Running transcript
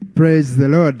Praise the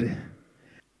Lord.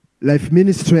 Life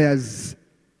Ministry has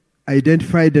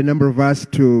identified a number of us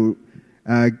to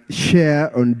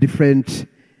share on different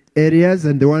areas,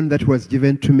 and the one that was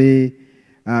given to me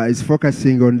is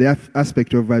focusing on the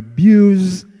aspect of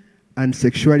abuse and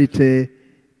sexuality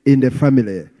in the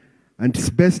family. And it's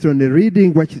based on the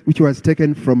reading which was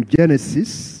taken from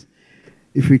Genesis.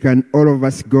 If we can, all of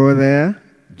us go there.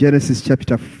 Genesis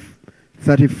chapter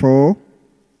 34,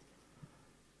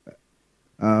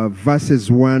 verses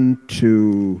 1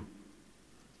 to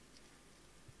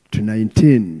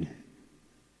 19.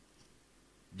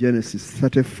 Genesis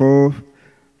 34,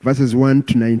 verses 1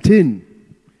 to 19.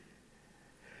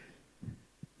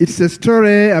 It's a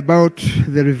story about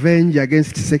the revenge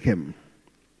against Shechem.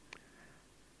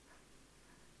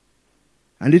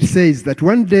 And it says that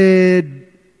one day,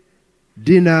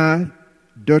 Dinah,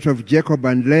 daughter of Jacob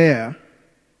and Leah,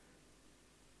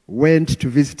 went to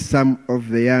visit some of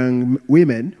the young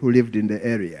women who lived in the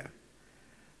area.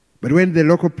 But when the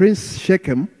local prince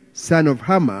Shechem, son of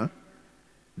Hamor,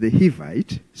 the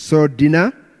Hivite, saw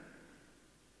Dinah,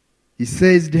 he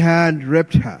seized her and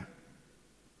raped her.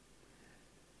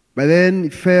 But then he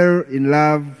fell in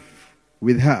love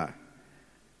with her,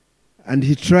 and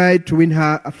he tried to win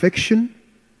her affection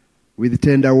with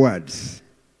tender words.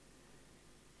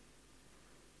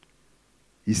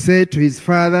 He said to his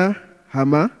father,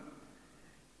 Hamor,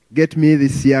 "Get me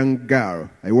this young girl.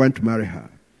 I want to marry her."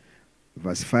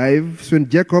 Verse 5, soon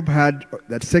Jacob heard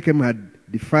that Shechem had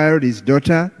defiled his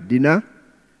daughter, Dinah.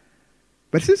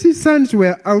 But since his sons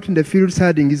were out in the fields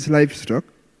herding his livestock,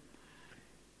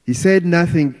 he said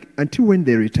nothing until when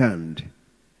they returned.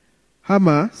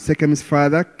 Hamor, Shechem's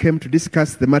father, came to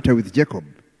discuss the matter with Jacob.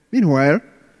 Meanwhile,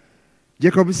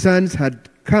 Jacob's sons had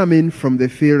come in from the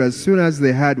field as soon as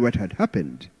they heard what had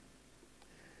happened.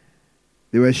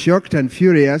 They were shocked and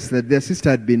furious that their sister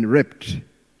had been raped.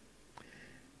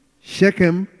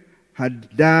 Shechem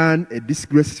had done a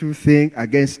disgraceful thing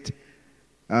against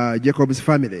Jacob's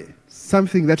family,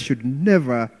 something that should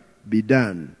never be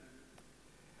done.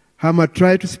 Hamor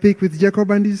tried to speak with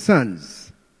Jacob and his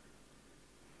sons.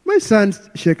 "My son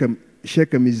Shechem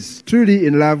is truly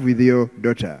in love with your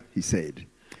daughter," he said.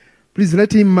 "Please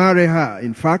let him marry her.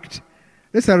 In fact,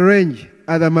 let's arrange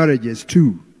other marriages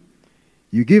too.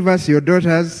 You give us your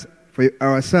daughters for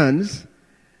our sons,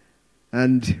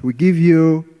 and we give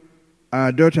you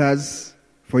our daughters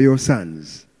for your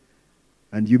sons.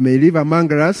 And you may live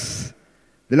among us.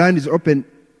 The land is open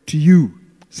to you.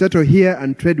 Settle here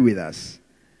and trade with us.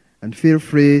 And feel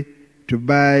free to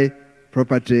buy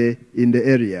property in the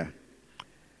area."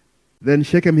 Then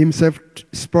Shechem himself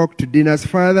spoke to Dinah's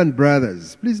father and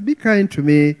brothers. "Please be kind to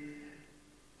me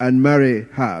and marry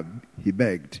her," he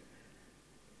begged.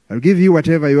 "I'll give you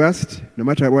whatever you asked, no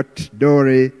matter what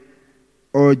dowry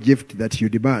or gift that you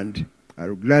demand.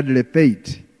 I'll gladly pay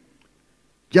it.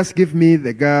 Just give me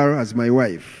the girl as my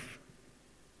wife."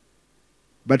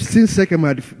 But since Shechem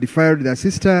had defiled their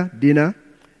sister, Dinah,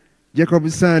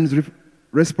 Jacob's sons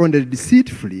responded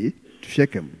deceitfully to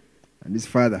Shechem and his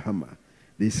father Hamor.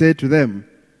 They said to them,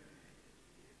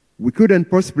 "We couldn't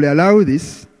possibly allow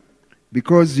this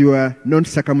because you are not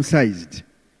circumcised.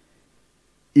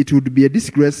 It would be a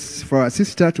disgrace for our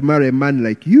sister to marry a man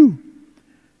like you.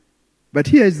 But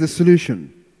here is the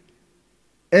solution.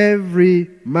 Every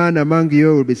man among you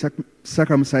will be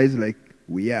circumcised like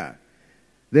we are.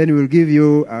 Then we will give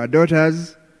you our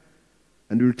daughters,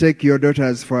 and we will take your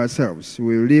daughters for ourselves.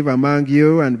 We will live among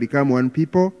you and become one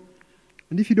people.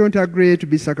 And if you don't agree to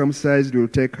be circumcised, we will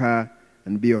take her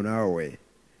and be on our way."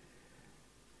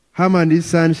 Hamor and his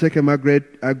son Shechem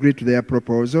agreed to their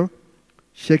proposal.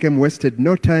 Shechem wasted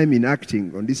no time in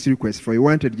acting on this request, for he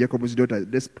wanted Jacob's daughter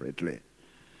desperately.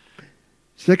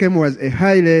 Shechem was a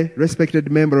highly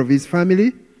respected member of his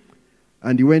family,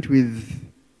 and he went with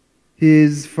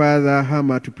his father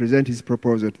Hamor to present his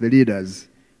proposal to the leaders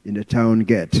in the town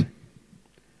gate.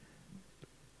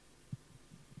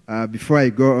 Before I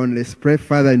go on, let's pray.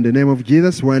 Father, in the name of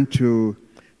Jesus, I want to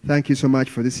thank you so much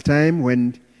for this time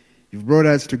when you've brought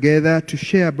us together to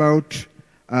share about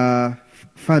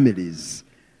families,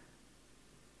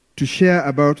 to share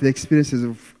about the experiences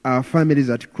of our families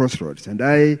at Crossroads. And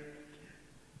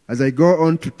as I go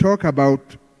on to talk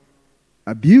about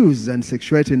abuse and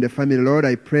sexuality in the family, Lord,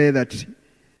 I pray that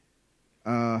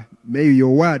may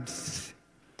your words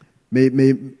may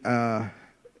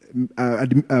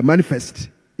manifest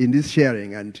in this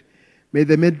sharing, and may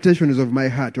the meditations of my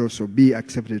heart also be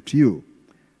accepted to you,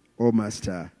 O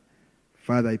Master.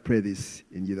 Father, I pray this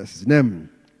in Jesus' name.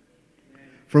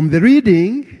 From the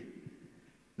reading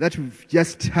that we've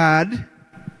just heard,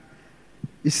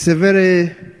 it's a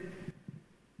very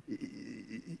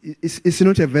it's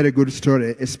not a very good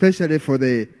story, especially for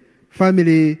the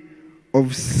family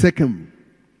of Shechem.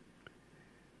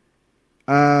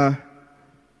 From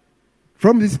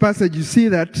this passage, you see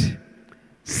that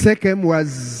Shechem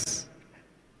was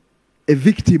a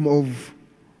victim of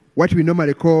what we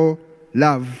normally call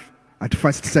love at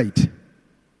first sight.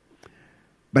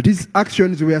 But his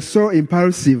actions were so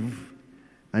impulsive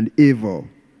and evil.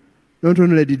 Not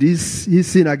only did he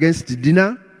sin against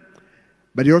Dinah,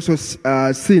 but he also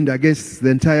sinned against the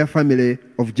entire family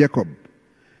of Jacob.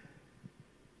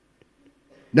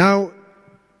 Now,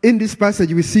 in this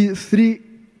passage, we see three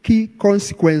key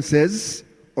consequences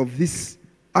of this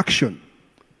action.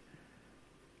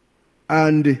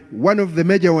 And one of the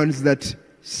major ones that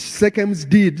Shechem's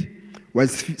did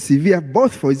was severe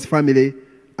both for his family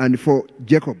and for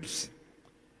Jacob's.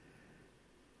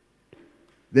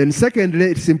 Then secondly,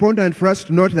 it's important for us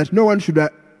to note that no one should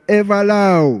ever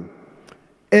allow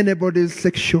anybody's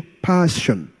sexual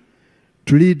passion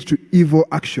to lead to evil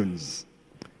actions.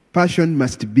 Passion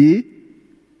must be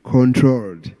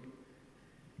controlled.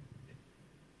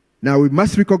 Now we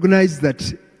must recognize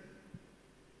that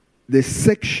the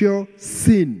sexual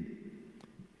sin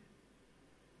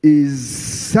is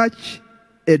such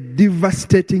a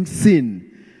devastating sin,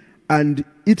 and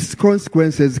its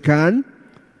consequences can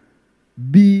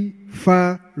be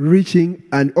far-reaching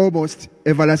and almost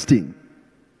everlasting.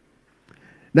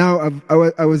 Now,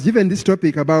 I was given this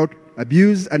topic about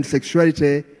abuse and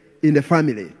sexuality in the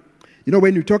family. You know,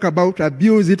 when you talk about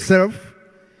abuse itself,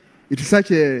 it's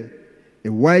such a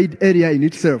wide area in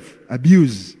itself,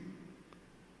 abuse.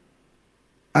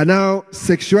 And now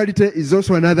sexuality is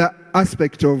also another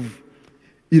aspect of,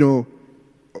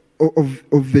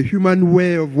 of the human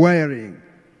way of wiring.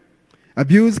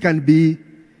 Abuse can be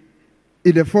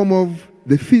in the form of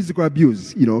the physical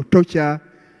abuse, torture,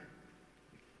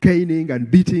 caning and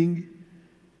beating,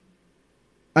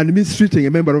 and mistreating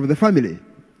a member of the family.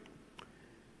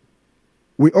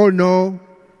 We all know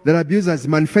that abuse has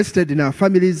manifested in our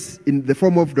families in the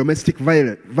form of domestic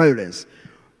violence,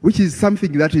 which is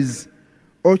something that is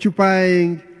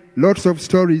occupying lots of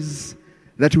stories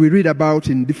that we read about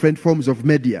in different forms of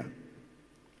media.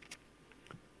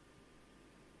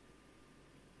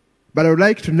 But I would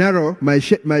like to narrow my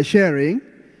sharing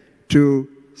to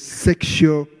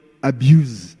sexual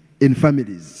abuse in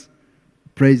families.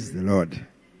 Praise the Lord.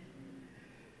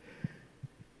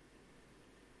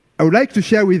 I would like to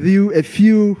share with you a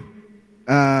few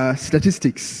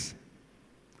statistics.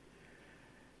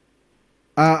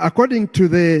 According to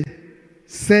the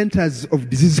Centers of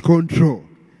Disease Control,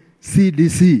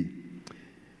 CDC,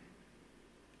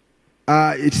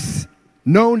 it's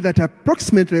known that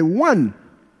approximately 1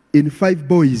 in 5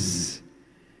 boys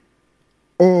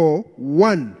or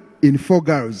 1 in 4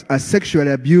 girls are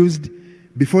sexually abused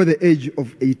before the age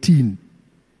of 18.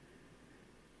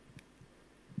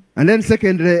 And then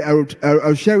secondly,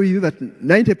 I'll share with you that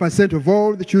 90% of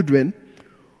all the children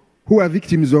who are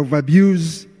victims of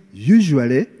abuse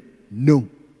usually know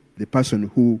the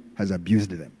person who has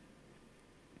abused them.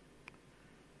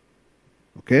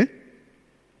 Okay?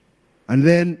 And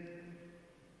then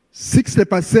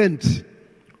 60%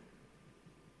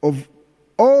 of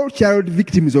all child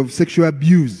victims of sexual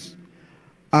abuse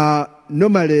are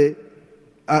normally,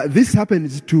 this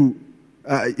happens to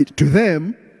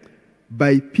them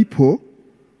by people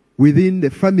within the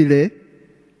family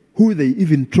who they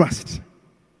even trust.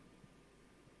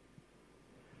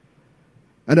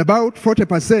 And about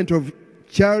 40% of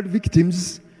child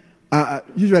victims are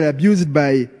usually abused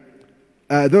by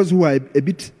those who are a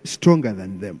bit stronger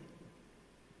than them.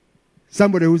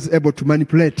 Somebody who's able to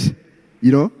manipulate,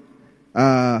 who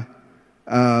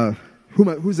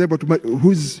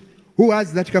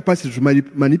has that capacity to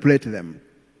manipulate them.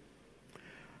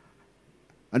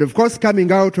 And of course,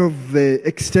 coming out of the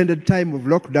extended time of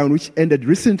lockdown, which ended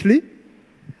recently,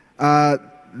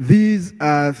 these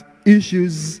are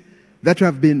issues that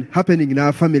have been happening in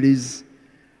our families,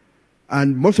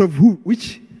 and most of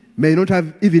which may not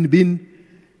have even been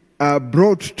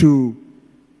brought to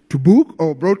book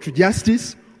or brought to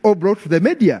justice or brought to the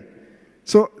media.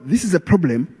 So this is a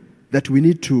problem that we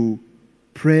need to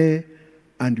pray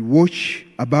and watch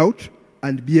about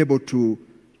and be able to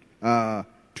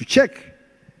check.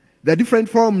 There are different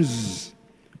forms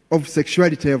of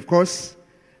sexuality, of course,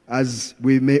 as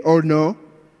we may all know,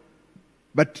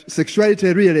 but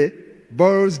sexuality really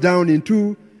boils down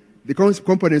into the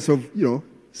components of,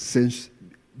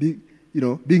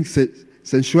 being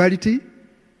sensuality,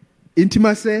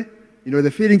 intimacy,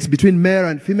 the feelings between male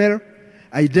and female,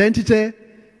 identity,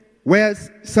 where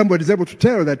somebody is able to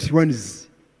tell that one is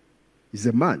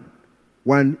a man,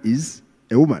 one is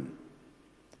a woman.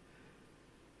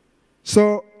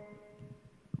 So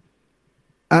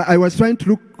I was trying to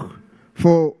look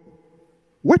for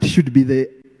what should be the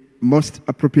most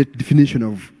appropriate definition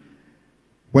of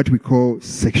what we call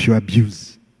sexual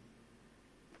abuse.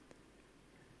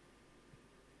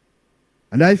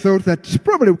 And I thought that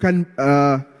probably we can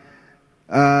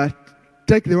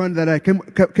take the one that I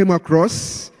came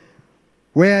across,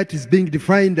 where it is being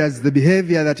defined as the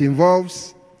behavior that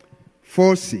involves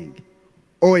forcing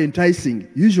or enticing,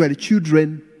 usually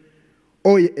children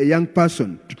or a young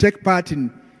person, to take part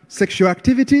in sexual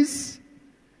activities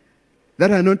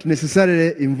that are not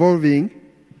necessarily involving,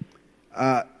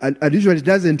 and usually it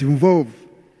doesn't involve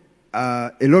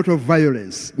a lot of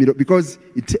violence, because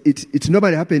it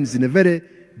normally happens in a very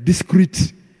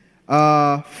discreet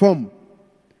form.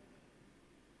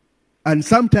 And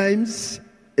sometimes,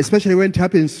 especially when it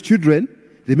happens to children,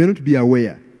 they may not be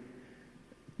aware.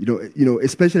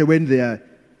 Especially when they are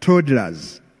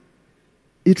toddlers.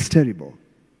 It's terrible.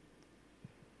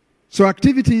 So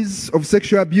activities of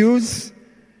sexual abuse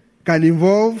can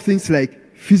involve things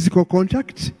like physical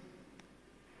contact.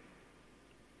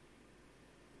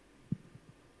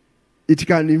 It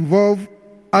can involve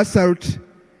assault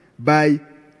by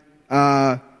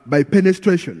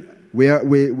penetration. We are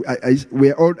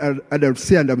all adults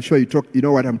here, and I'm sure you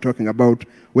know what I'm talking about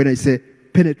when I say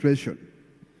penetration.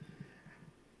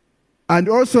 And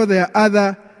also there are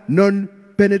other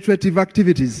non-penetrative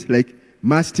activities like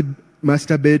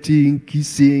masturbating,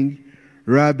 kissing,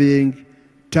 rubbing,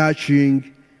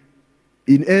 touching,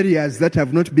 in areas that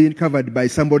have not been covered by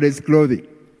somebody's clothing.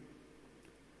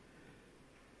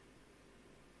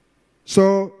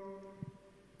 So,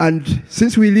 and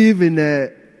since we live in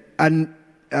a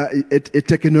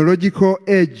technological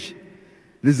age,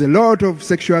 there's a lot of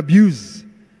sexual abuse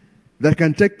that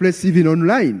can take place even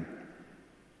online.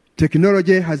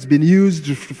 Technology has been used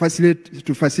to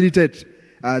facilitate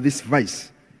this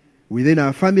vice within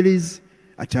our families,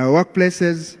 at our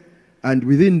workplaces, and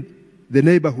within the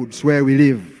neighborhoods where we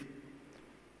live.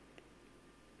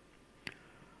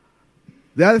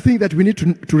 The other thing that we need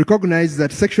to recognize is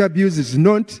that sexual abuse is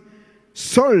not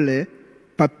solely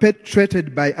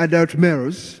perpetrated by adult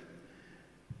males,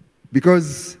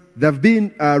 because there have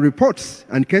been reports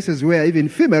and cases where even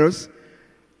females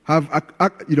have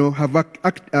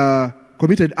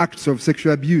committed acts of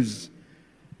sexual abuse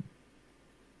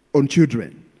on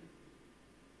children.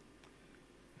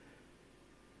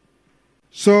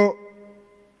 So,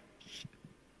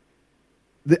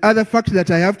 the other fact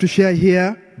that I have to share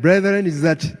here, brethren, is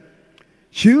that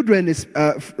children,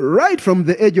 right from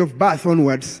the age of birth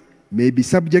onwards, may be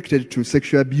subjected to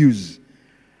sexual abuse.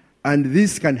 And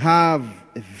this can have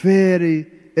a very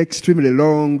extremely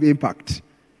long impact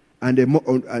on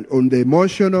the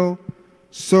emotional,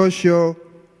 social,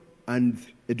 and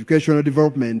educational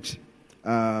development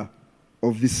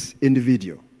of this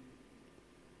individual.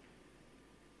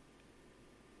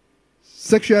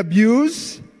 Sexual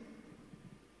abuse,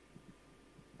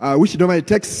 which normally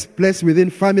takes place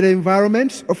within family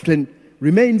environments, often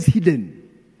remains hidden.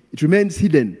 It remains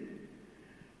hidden.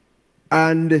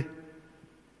 And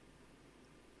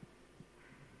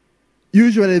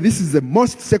usually this is the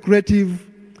most secretive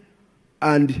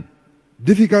and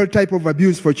difficult type of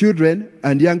abuse for children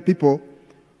and young people,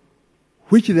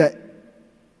 which they're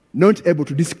not able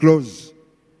to disclose,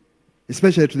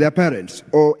 especially to their parents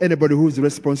or anybody who is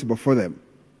responsible for them.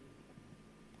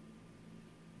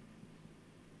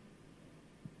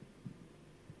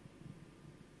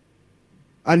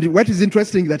 And what is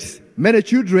interesting that many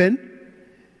children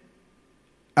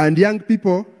and young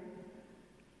people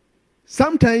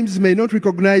sometimes may not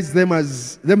recognize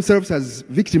themselves as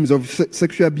victims of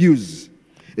sexual abuse.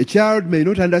 A child may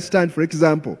not understand, for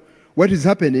example, what is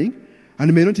happening,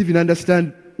 and may not even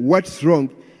understand what's wrong,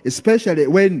 especially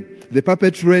when the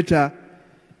perpetrator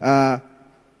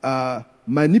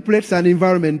manipulates an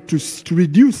environment to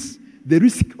reduce the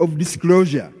risk of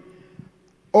disclosure,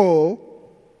 or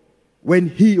when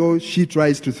he or she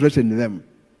tries to threaten them.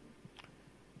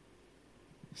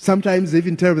 Sometimes they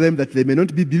even tell them that they may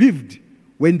not be believed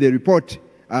when they report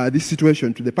this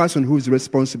situation to the person who is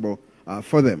responsible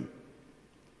for them.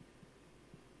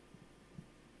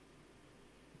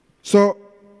 So,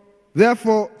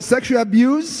 therefore, sexual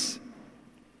abuse,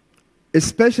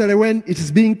 especially when it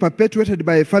is being perpetrated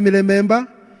by a family member,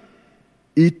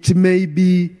 it may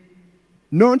be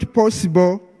not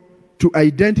possible to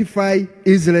identify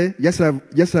easily, just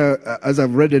as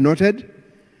I've already noted.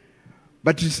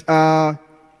 But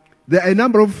there are a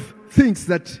number of things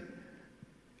that,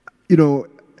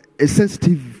 a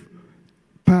sensitive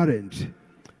parent,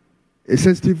 a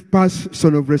sensitive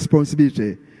person of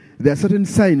responsibility, there are certain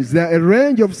signs, there are a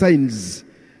range of signs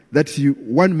that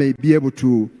one may be able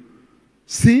to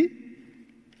see,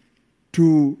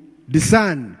 to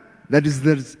discern that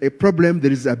there's a problem,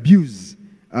 there is abuse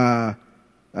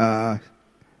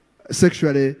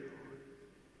sexually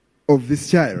of this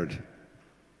child.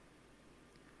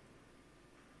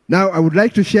 Now, I would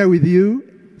like to share with you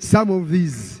some of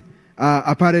these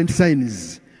apparent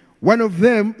signs. One of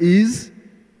them is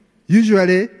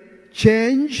usually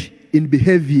change in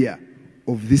behavior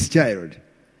of this child.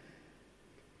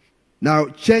 Now,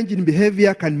 change in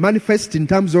behavior can manifest in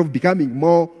terms of becoming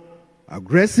more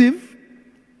aggressive,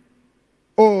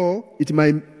 or it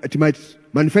might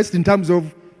manifest in terms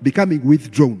of becoming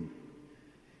withdrawn.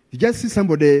 You just see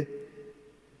somebody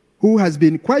who has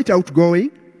been quite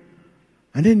outgoing,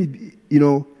 and then,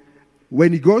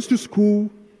 when he goes to school,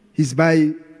 she's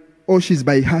by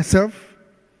herself.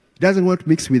 He doesn't want to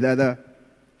mix with other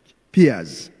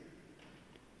peers.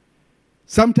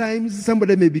 Sometimes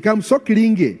somebody may become so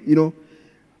clingy,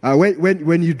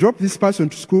 when you drop this person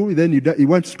to school, then he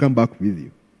wants to come back with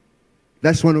you.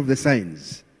 That's one of the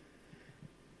signs.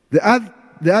 The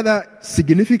other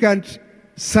significant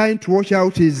sign to watch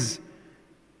out is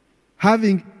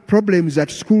having problems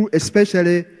at school,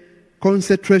 especially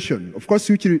concentration, of course,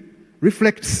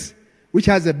 which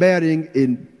has a bearing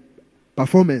in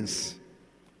performance.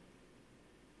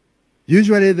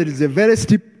 Usually there is a very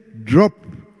steep drop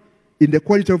in the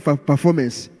quality of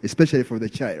performance, especially for the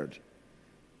child.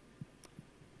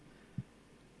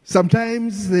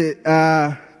 Sometimes the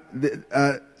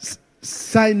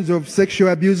signs of sexual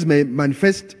abuse may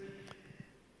manifest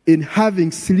in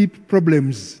having sleep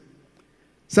problems.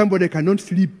 Somebody cannot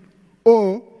sleep,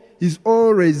 or is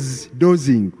always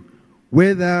dozing,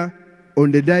 whether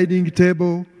on the dining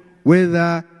table,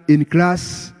 whether in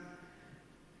class.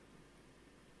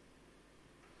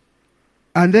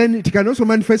 And then it can also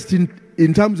manifest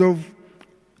in terms of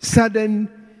sudden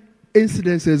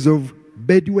incidences of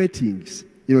bedwettings.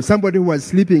 Somebody who was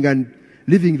sleeping and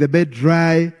leaving the bed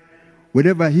dry,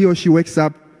 whenever he or she wakes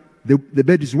up, the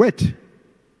bed is wet.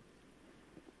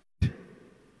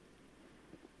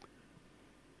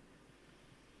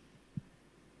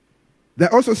 There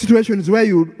are also situations where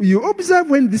you observe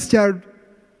when this child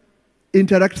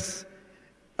interacts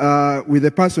with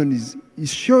a person, he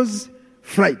shows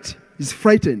fright. He's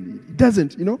frightened. He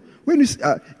doesn't, when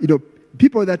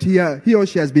people that he or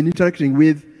she has been interacting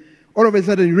with, all of a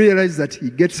sudden you realize that he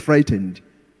gets frightened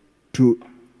to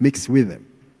mix with them.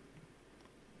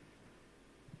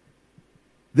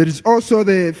 There is also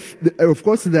the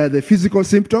physical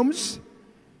symptoms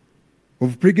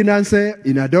of pregnancy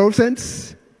in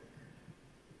adolescents,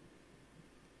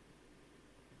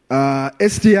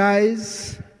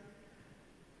 STIs,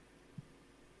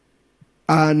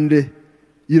 and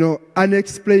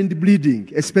unexplained bleeding,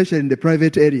 especially in the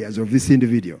private areas of this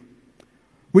individual,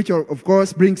 which of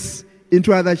course brings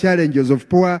into other challenges of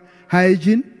poor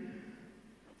hygiene,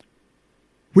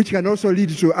 which can also lead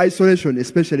to isolation,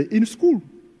 especially in school.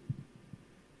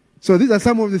 So these are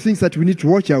some of the things that we need to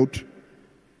watch out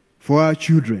for our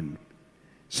children.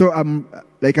 So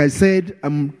like I said,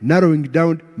 I'm narrowing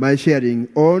down my sharing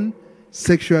on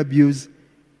sexual abuse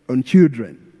on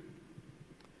children.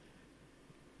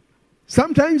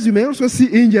 Sometimes you may also see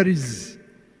injuries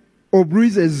or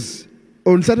bruises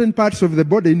on certain parts of the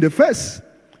body in the face,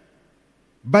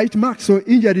 bite marks or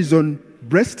injuries on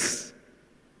breasts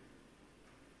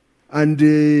and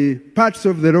parts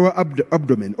of the lower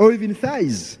abdomen or even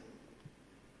thighs.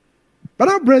 But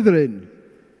now, brethren,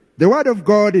 the word of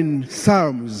God in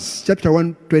Psalms chapter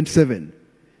 127,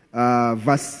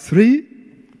 verse 3,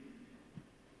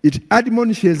 it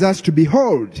admonishes us to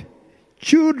behold,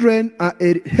 children are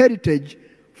a heritage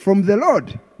from the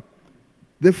Lord,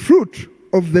 the fruit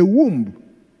of the womb,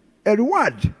 a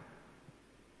reward.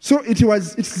 So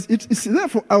it's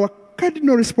therefore our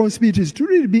cardinal responsibility is to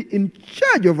really be in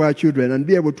charge of our children and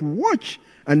be able to watch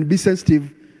and be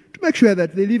sensitive to make sure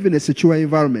that they live in a secure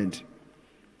environment.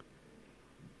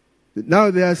 Now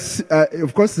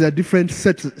of course, there are different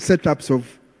setups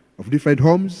of different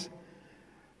homes,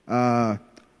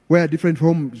 where different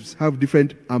homes have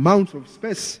different amounts of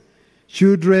space.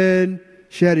 Children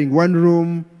sharing one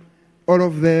room, all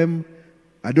of them,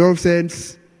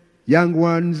 adolescents, young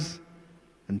ones,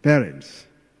 and parents.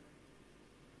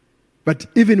 But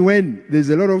even when there's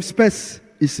a lot of space,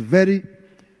 it's very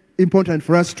important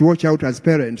for us to watch out as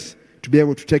parents to be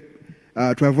able to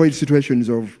avoid situations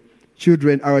of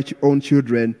our own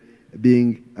children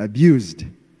being abused.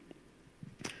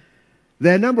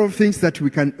 There are a number of things that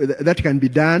can be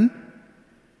done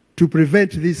to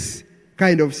prevent this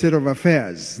kind of set of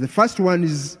affairs. The first one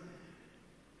is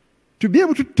to be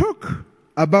able to talk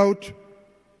about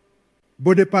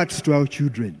body parts to our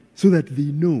children so that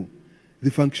they know the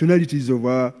functionalities of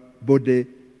our body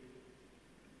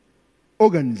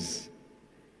organs.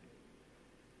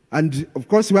 And of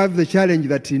course, we have the challenge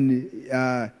that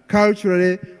in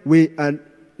culturally we are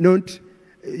not,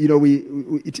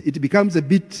 it becomes a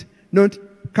bit not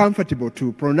comfortable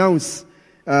to pronounce,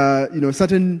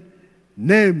 certain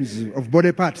names of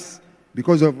body parts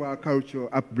because of our cultural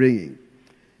upbringing.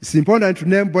 It's important to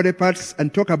name body parts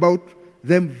and talk about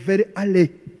them very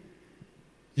early.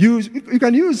 You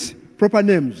can use proper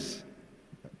names,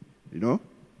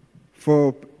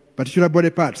 for particular body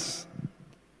parts.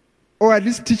 Or at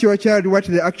least teach your child what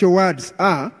the actual words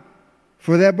are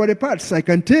for their body parts. I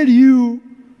can tell you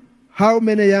how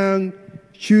many young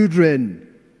children,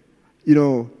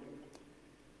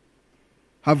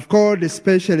 have called,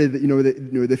 especially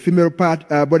the female part,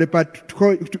 body part.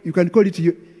 You can call it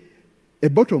a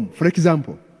bottom, for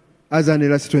example, as an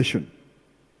illustration.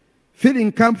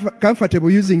 Feeling comfortable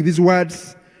using these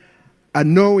words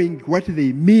and knowing what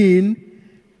they mean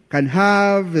can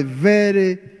have a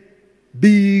very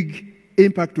big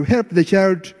impact to help the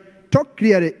child talk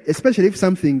clearly, especially if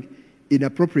something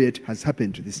inappropriate has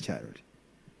happened to this child.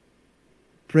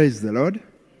 Praise the Lord.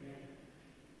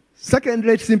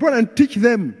 Secondly, it's important to teach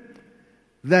them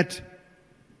that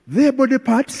their body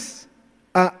parts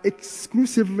are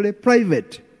exclusively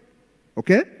private.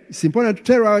 Okay? It's important to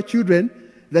tell our children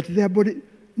that their body,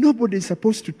 nobody is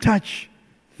supposed to touch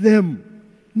them.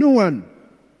 No one.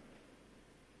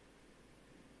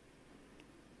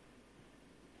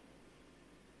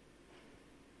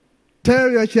 Tell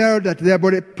your child that their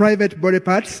private body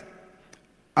parts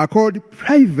are called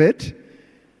private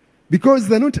because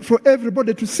they're not for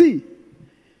everybody to see.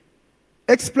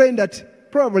 Explain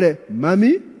that probably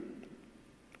mommy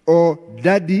or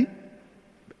daddy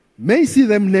may see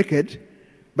them naked,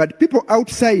 but people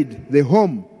outside the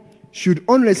home should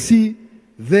only see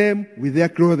them with their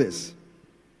clothes.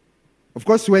 Of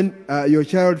course, when your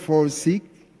child falls sick,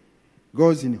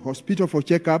 goes in hospital for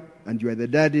checkup, and you are the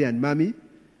daddy and mommy,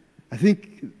 I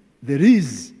think there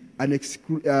is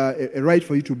a right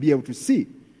for you to be able to see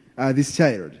this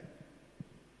child.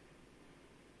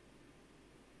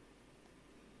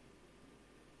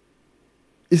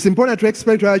 It's important to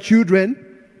explain to our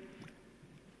children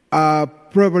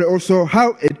probably also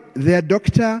how their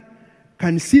doctor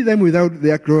can see them without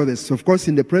their clothes. Of course,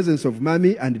 in the presence of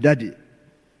mommy and daddy.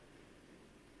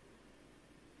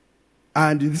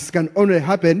 And this can only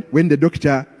happen when the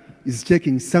doctor is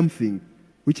checking something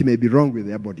which may be wrong with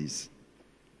their bodies.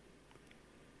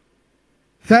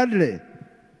 Thirdly,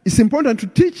 it's important to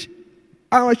teach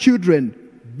our children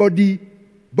body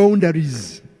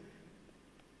boundaries.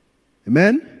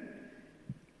 Amen?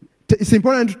 It's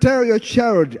important to tell your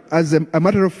child, as a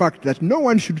matter of fact, that no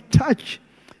one should touch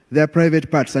their private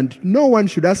parts and no one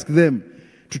should ask them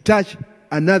to touch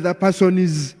another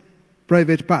person's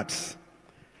private parts.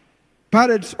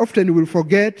 Parents often will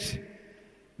forget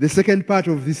the second part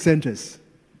of this sentence.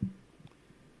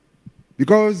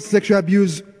 Because sexual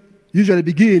abuse usually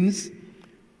begins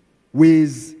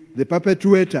with the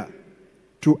perpetrator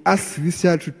to ask this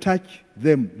child to touch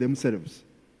themselves.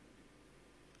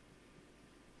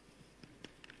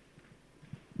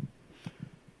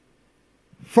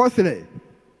 Fourthly,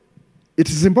 it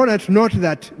is important to note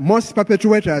that most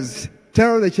perpetrators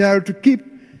tell the child to keep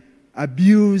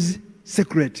abuse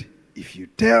secret. If you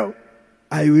tell,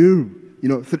 I will,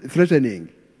 threatening.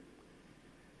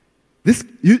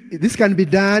 This can be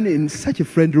done in such a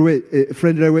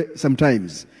friendly way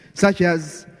sometimes, such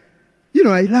as,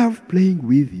 I love playing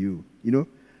with you.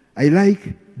 I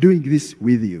like doing this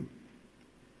with you.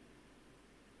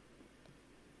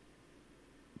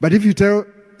 But if you tell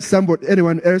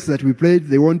anyone else that we played,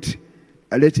 they won't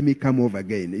let me come over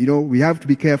again. We have to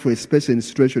be careful, especially in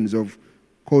situations of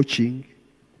coaching,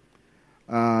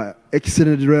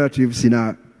 extended relatives in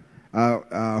our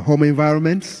home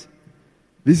environments.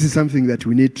 This is something that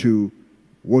we need to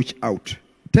watch out.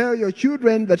 Tell your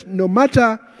children that no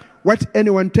matter what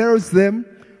anyone tells them,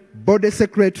 body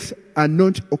secrets are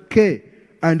not okay.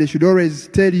 And they should always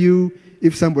tell you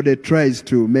if somebody tries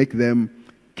to make them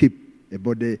keep a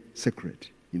body secret.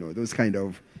 Those kind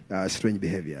of strange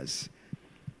behaviors.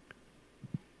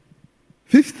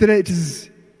 Fifthly,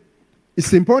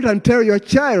 it's important to tell your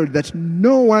child that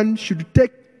no one should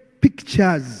take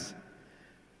pictures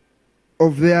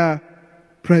of their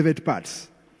private parts.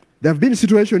 There have been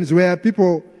situations where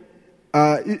people,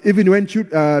 even when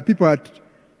people at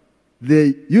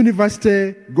the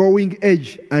university going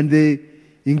age, and they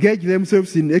engage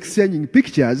themselves in exchanging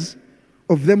pictures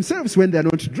of themselves when they are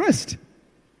not dressed.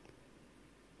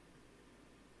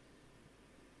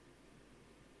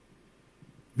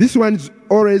 This one's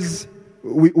always,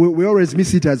 we always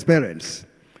miss it as parents.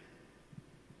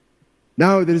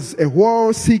 Now there's a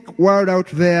whole sick world out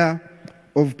there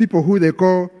of people who they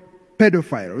call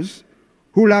pedophiles,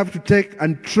 who love to take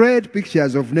and trade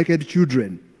pictures of naked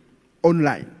children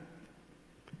online.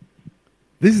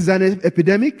 This is an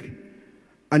epidemic,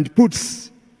 and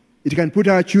it can put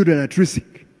our children at risk.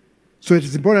 So it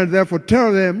is important, therefore, to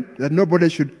tell them that nobody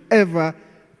should ever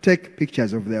take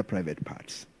pictures of their private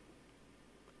parts.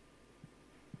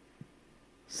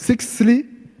 Sixthly,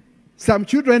 some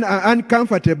children are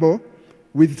uncomfortable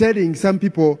with telling some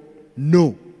people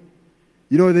no.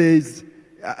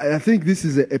 I think this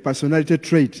is a personality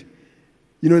trait.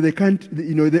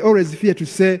 They always fear to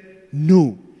say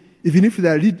no, even if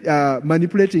they are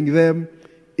manipulating them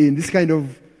in this kind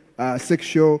of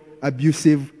sexual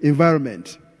abusive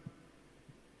environment.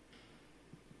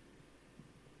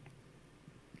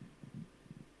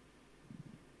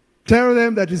 Tell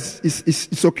them that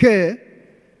it's okay.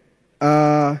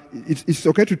 It's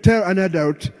okay to tell an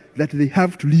adult that they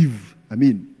have to leave.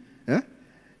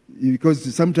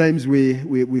 Because sometimes we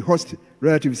host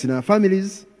relatives in our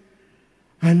families,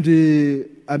 and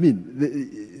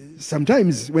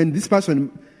sometimes when this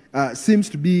person seems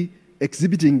to be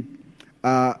exhibiting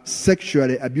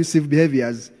sexually abusive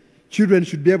behaviors, children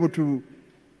should be able to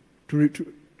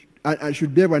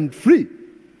should be able and free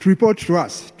to report to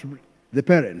us, to the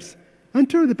parents, and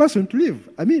tell the person to leave.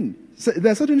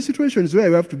 There are certain situations where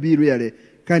we have to be really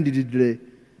candidly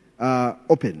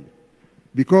open,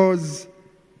 because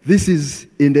this is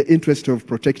in the interest of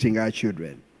protecting our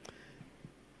children.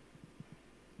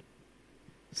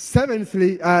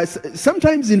 Seventhly,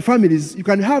 sometimes in families you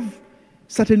can have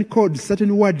certain codes,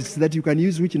 certain words that you can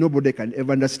use which nobody can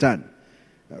ever understand,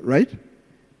 right?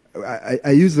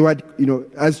 I use the word,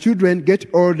 as children get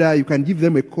older, you can give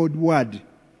them a code word,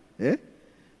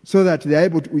 so that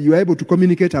you're able to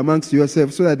communicate amongst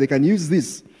yourselves, so that they can use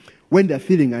this when they're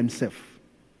feeling unsafe.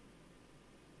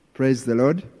 Praise the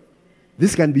Lord.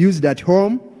 This can be used at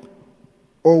home,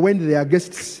 or when there are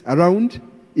guests around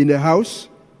in the house,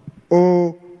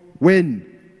 or when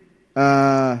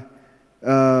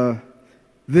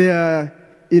they are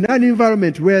in an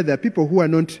environment where there are people who are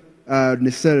not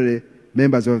necessarily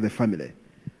members of the family.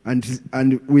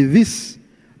 And with this,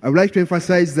 I would like to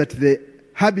emphasize that the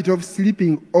habit of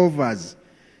sleeping overs,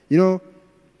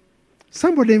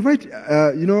 somebody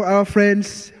our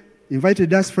friends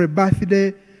invited us for a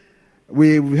birthday.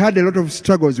 We had a lot of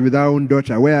struggles with our own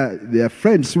daughter, where there are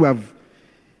friends who have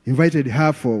invited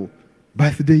her for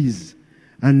birthdays.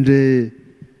 And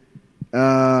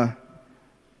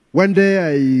one day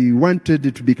I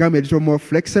wanted to become a little more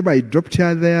flexible. I dropped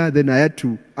her there. Then I had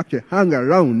to actually hang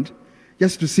around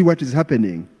just to see what is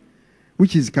happening,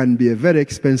 which can be a very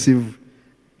expensive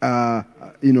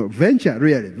venture,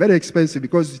 really. Very expensive,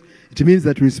 because it means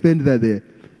that we spend there the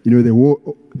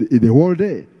whole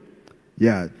day.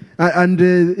 Yeah, and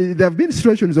there have been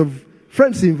situations of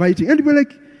friends inviting, and we're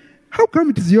like, how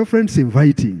come it is your friends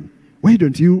inviting? Why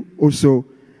don't you also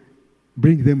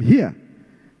bring them here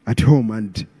at home?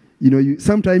 And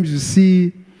sometimes you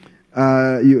see,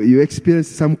 you experience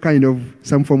some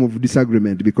form of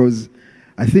disagreement, because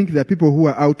I think there are people who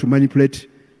are out to manipulate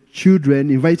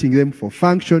children, inviting them for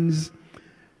functions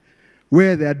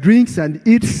where there are drinks and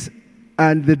eats,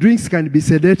 and the drinks can be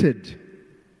sedated,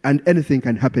 and anything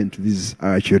can happen to these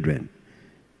children.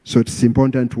 So it's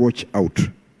important to watch out.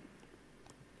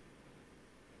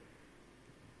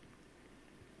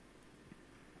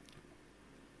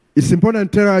 It's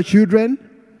important to tell our children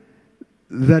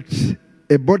that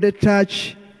a body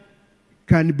touch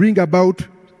can bring about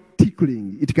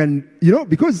tickling. It can,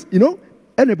 because,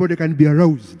 anybody can be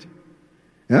aroused.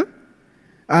 Yeah?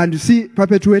 And you see,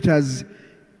 perpetrators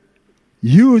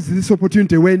use this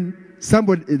opportunity when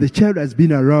the child has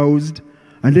been aroused,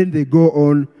 and then they go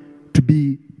on to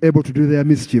be able to do their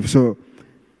mischief. So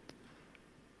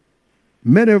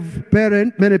many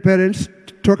parents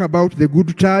talk about the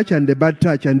good touch and the bad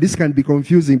touch, and this can be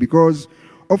confusing, because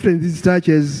often these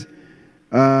touches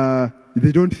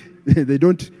they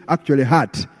don't actually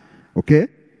hurt, okay,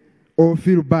 or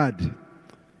feel bad,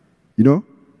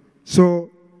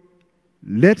 So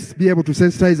let's be able to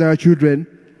sensitize our children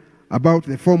about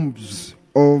the forms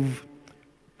of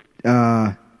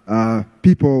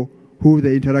people who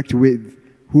they interact with,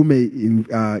 who may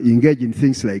engage in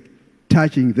things like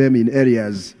touching them in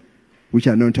areas which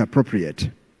are not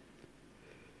appropriate.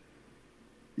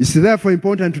 It's therefore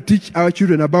important to teach our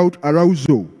children about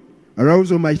arousal.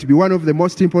 Arousal might be one of the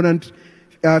most important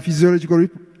physiological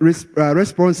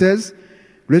responses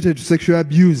related to sexual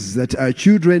abuse that our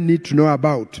children need to know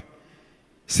about.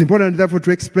 It's important, therefore,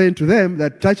 to explain to them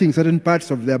that touching certain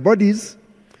parts of their bodies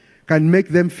can make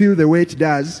them feel the way it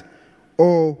does,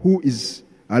 or who is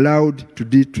allowed to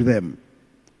do it to them.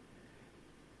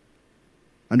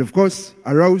 And of course,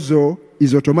 arousal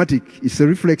is automatic. It's a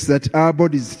reflex that our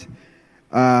bodies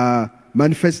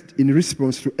manifest in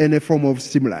response to any form of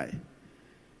stimuli.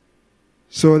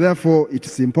 So therefore,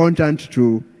 it's important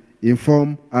to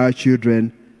inform our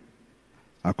children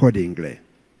accordingly.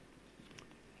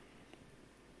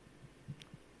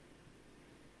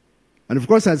 And of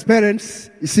course, as parents,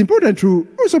 it's important to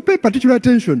also pay particular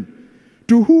attention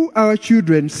to who our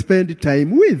children spend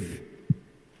time with.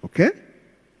 Okay?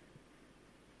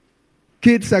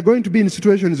 Kids are going to be in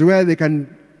situations where they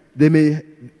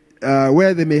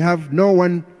may have no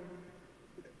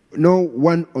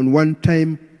one-on-one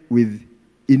time with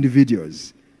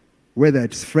individuals, whether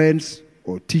it's friends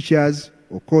or teachers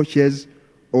or coaches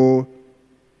or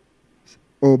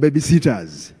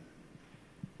babysitters.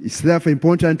 It's therefore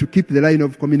important to keep the line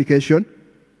of communication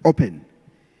open.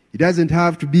 It doesn't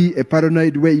have to be a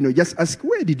paranoid way, just ask,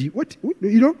 what did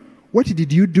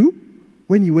you do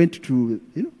when you went to,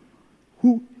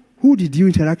 who did you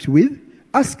interact with?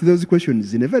 Ask those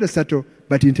questions in a very subtle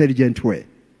but intelligent way.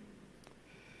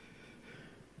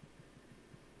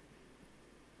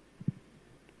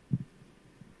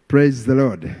 Praise the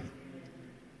Lord.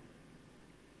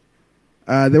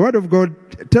 The Word of God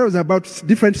tells about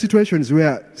different situations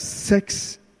where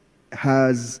sex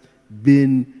has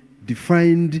been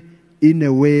defined in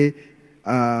a way,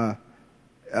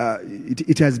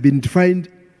 it has been defined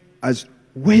as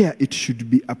where it should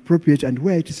be appropriate and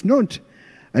where it is not.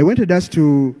 I wanted us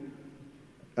to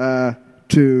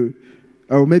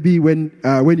or maybe when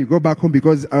you go back home,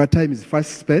 because our time is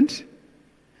fast spent,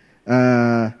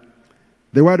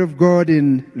 the Word of God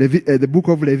in the book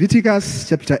of Leviticus,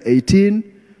 chapter 18,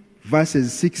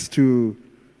 verses 6 to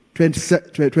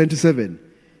 27.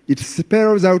 It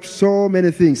spells out so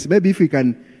many things. Maybe if we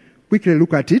can quickly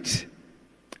look at it.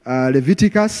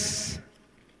 Leviticus.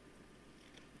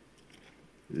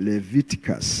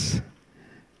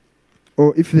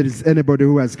 Or if there is anybody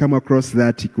who has come across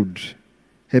that, he could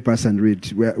help us and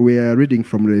read. We are reading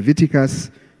from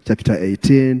Leviticus, chapter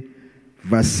 18,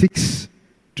 verse 6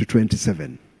 to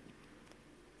 27.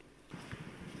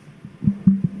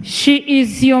 She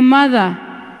is your mother.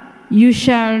 You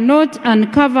shall not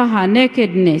uncover her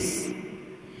nakedness.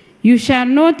 You shall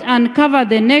not uncover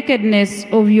the nakedness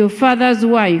of your father's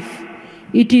wife.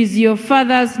 It is your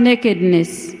father's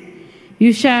nakedness.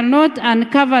 You shall not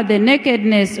uncover the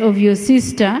nakedness of your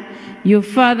sister, your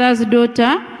father's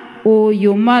daughter, or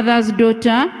your mother's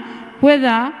daughter,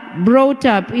 whether brought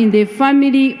up in the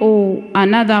family or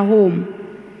another home.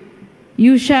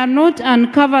 You shall not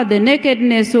uncover the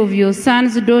nakedness of your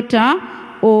son's daughter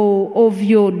or of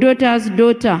your daughter's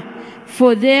daughter,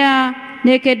 for their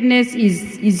nakedness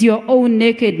is your own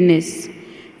nakedness.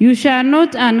 You shall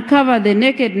not uncover the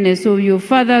nakedness of your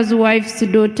father's wife's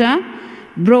daughter,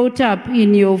 brought up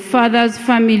in your father's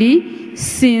family,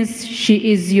 since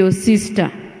she is your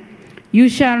sister. You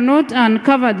shall not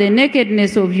uncover the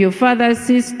nakedness of your father's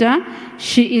sister,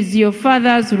 she is your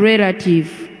father's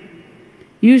relative.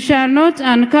 You shall not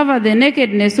uncover the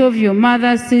nakedness of your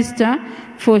mother's sister,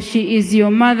 for she is your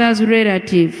mother's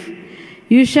relative.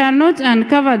 You shall not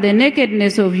uncover the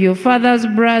nakedness of your father's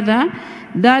brother,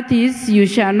 that is, you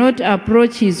shall not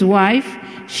approach his wife,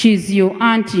 she is your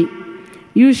auntie.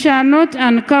 You shall not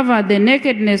uncover the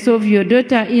nakedness of your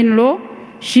daughter-in-law,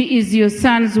 she is your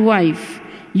son's wife.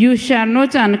 You shall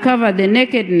not uncover the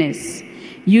nakedness.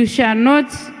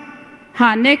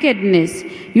 Her nakedness.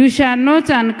 You shall not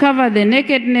uncover the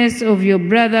nakedness of your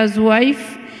brother's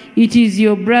wife. It is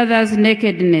your brother's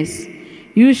nakedness.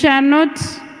 You shall not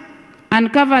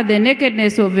uncover the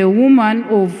nakedness of a woman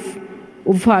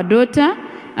of her daughter,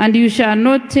 and you shall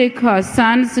not take her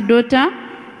son's daughter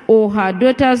or her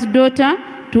daughter's daughter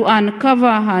to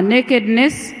uncover her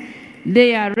nakedness.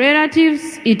 They are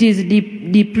relatives, it is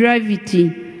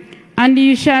depravity. And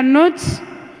you shall not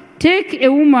take a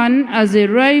woman as a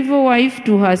rival wife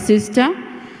to her sister,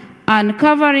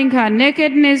 uncovering her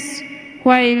nakedness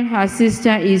while her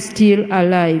sister is still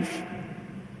alive.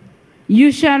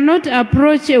 You shall not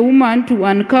approach a woman to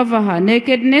uncover her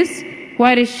nakedness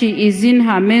while she is in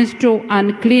her menstrual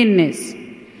uncleanness.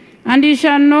 And you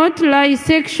shall not lie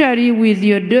sexually with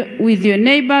your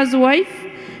neighbor's wife,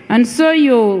 and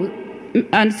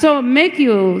so make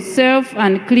yourself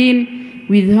unclean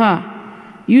with her.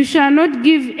 You shall not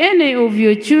give any of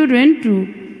your children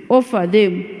to offer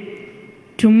them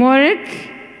to Molech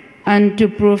and to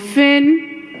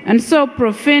profane, and so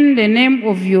profane the name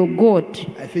of your God.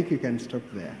 I think you can stop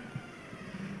there.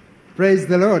 Praise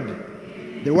the Lord.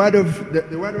 The word of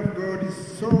God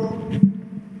is so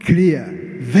clear,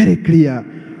 very clear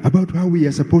about how we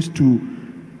are supposed to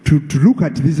look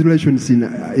at these relations in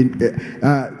our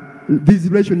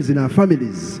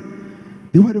families.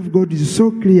 The word of God is so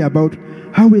clear about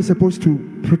how we are supposed to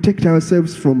protect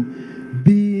ourselves from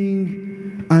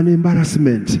being an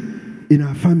embarrassment in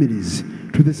our families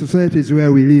to the societies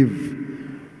where we live.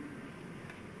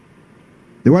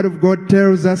 The word of God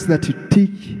tells us that you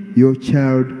teach your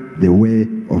child the way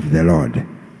of the Lord,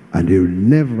 and he will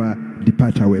never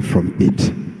depart away from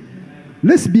it.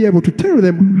 Let's be able to tell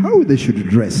them how they should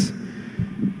dress.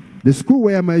 The school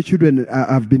where my children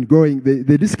have been going,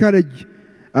 they discourage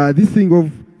this thing of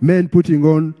men putting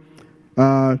on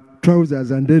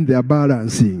trousers and then they are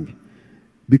balancing.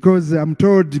 Because I'm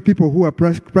told the people who are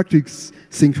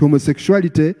practicing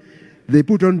homosexuality, they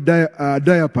put on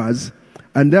diapers,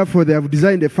 and therefore they have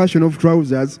designed a fashion of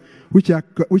trousers which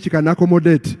can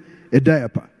accommodate a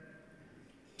diaper.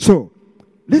 So,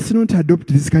 let's not adopt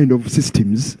these kind of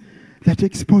systems that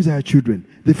expose our children,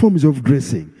 the forms of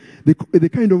dressing, the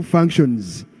kind of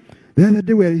functions. The other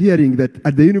day we were hearing that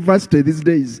at the university these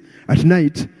days, at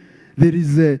night, there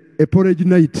is a porridge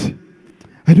night.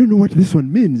 I don't know what this one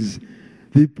means.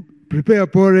 They prepare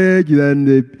porridge, and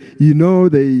they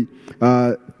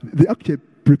actually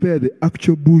prepare the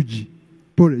actual bougie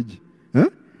porridge. Huh?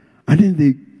 And then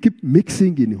they keep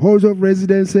mixing in halls of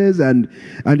residences, and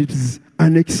it is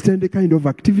an extended kind of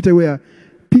activity where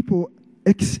people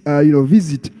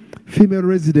visit female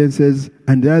residences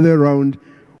and the other around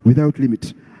without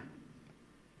limit.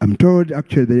 I'm told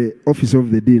actually the office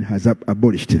of the dean has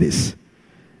abolished this.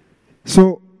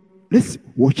 So let's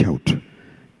watch out.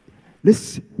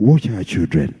 Let's watch our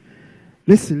children.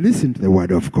 Let's listen to the word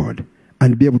of God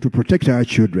and be able to protect our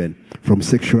children from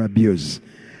sexual abuse.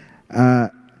 I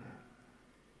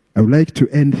would like to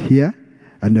end here,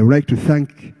 and I would like to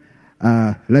thank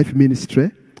Life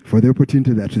Ministry for the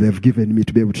opportunity that they've given me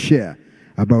to be able to share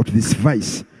about this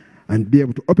vice and be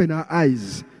able to open our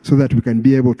eyes so that we can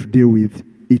be able to deal with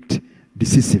it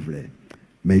decisively.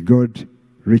 May God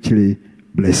richly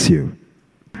bless you.